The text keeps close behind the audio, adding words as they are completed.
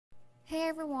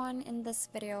everyone, in this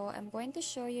video I'm going to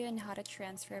show you on how to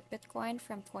transfer Bitcoin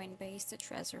from Coinbase to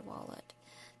Trezor wallet.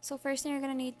 So first thing you're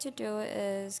going to need to do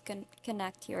is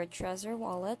connect your Trezor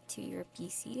wallet to your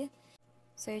PC.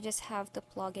 So you just have to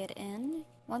plug it in.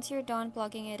 Once you're done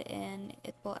plugging it in,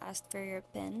 it will ask for your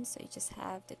PIN, so you just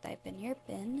have to type in your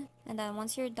PIN. And then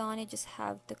once you're done, you just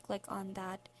have to click on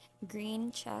that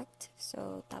green checked,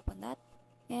 so tap on that.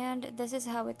 And this is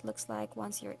how it looks like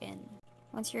once you're in.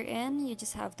 Once you're in, you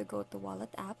just have to go to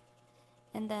Wallet app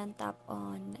and then tap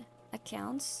on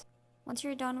Accounts. Once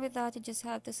you're done with that, you just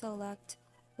have to select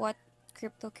what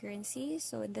cryptocurrency.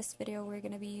 So in this video, we're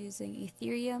going to be using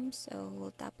Ethereum, so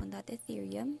we'll tap on that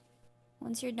Ethereum.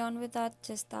 Once you're done with that,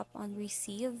 just tap on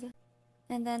Receive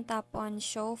and then tap on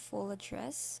Show Full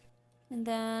Address. And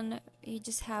then you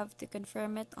just have to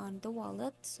confirm it on the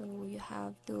wallet. So you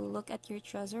have to look at your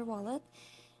Trezor wallet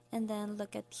and then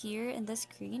look at here in the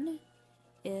screen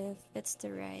if it's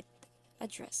the right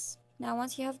address. Now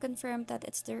once you have confirmed that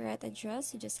it's the right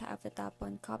address, you just have to tap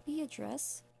on Copy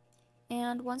Address.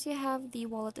 And once you have the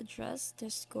wallet address,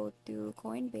 just go to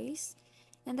Coinbase.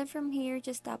 And then from here,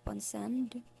 just tap on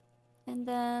Send. And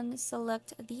then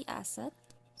select the asset.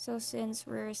 So since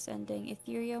we're sending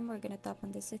Ethereum, we're going to tap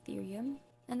on this Ethereum.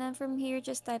 And then from here,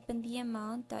 just type in the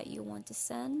amount that you want to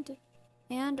send.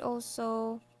 And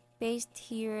also paste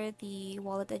here the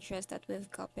wallet address that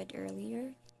we've copied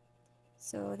earlier.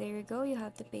 So there you go, you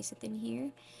have to paste it in here.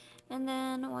 And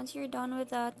then once you're done with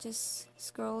that, just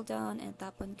scroll down and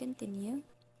tap on Continue.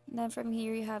 And then from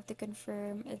here, you have to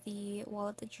confirm the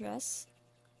wallet address.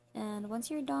 And once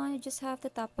you're done, you just have to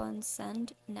tap on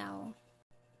Send Now.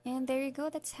 And there you go,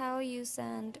 that's how you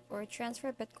send or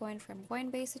transfer Bitcoin from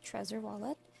Coinbase to Trezor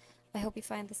wallet. I hope you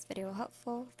find this video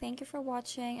helpful. Thank you for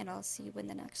watching, and I'll see you in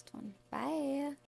the next one. Bye!